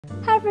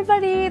Hi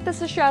everybody,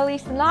 this is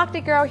Charlize the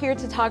Noctic Girl here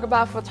to talk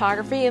about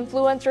photography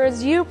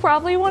influencers you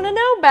probably want to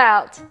know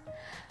about.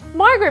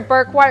 Margaret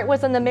Bourke-White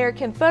was an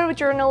American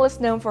photojournalist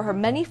known for her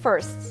many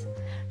firsts.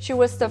 She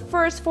was the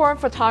first foreign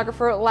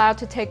photographer allowed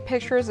to take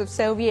pictures of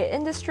Soviet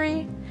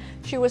industry.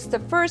 She was the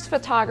first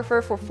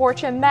photographer for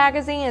Fortune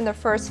magazine and the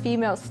first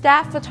female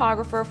staff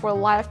photographer for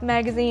Life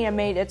magazine and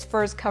made its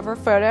first cover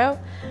photo.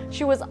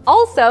 She was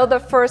also the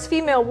first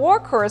female war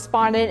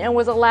correspondent and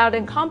was allowed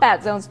in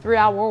combat zones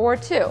throughout World War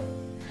II.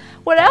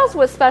 What else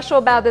was special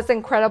about this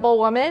incredible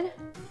woman?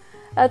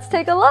 Let's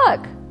take a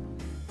look.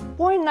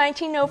 Born in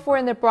 1904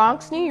 in the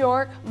Bronx, New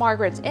York,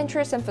 Margaret's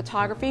interest in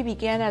photography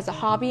began as a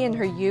hobby in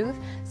her youth,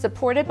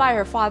 supported by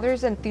her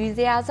father's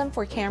enthusiasm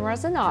for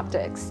cameras and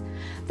optics.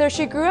 Though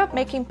she grew up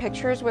making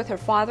pictures with her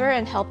father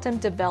and helped him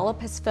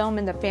develop his film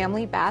in the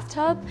family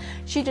bathtub,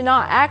 she did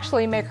not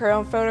actually make her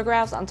own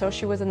photographs until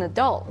she was an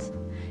adult.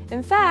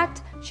 In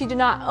fact, she did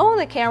not own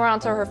a camera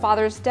until her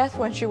father's death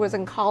when she was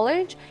in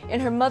college,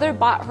 and her mother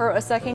bought her a second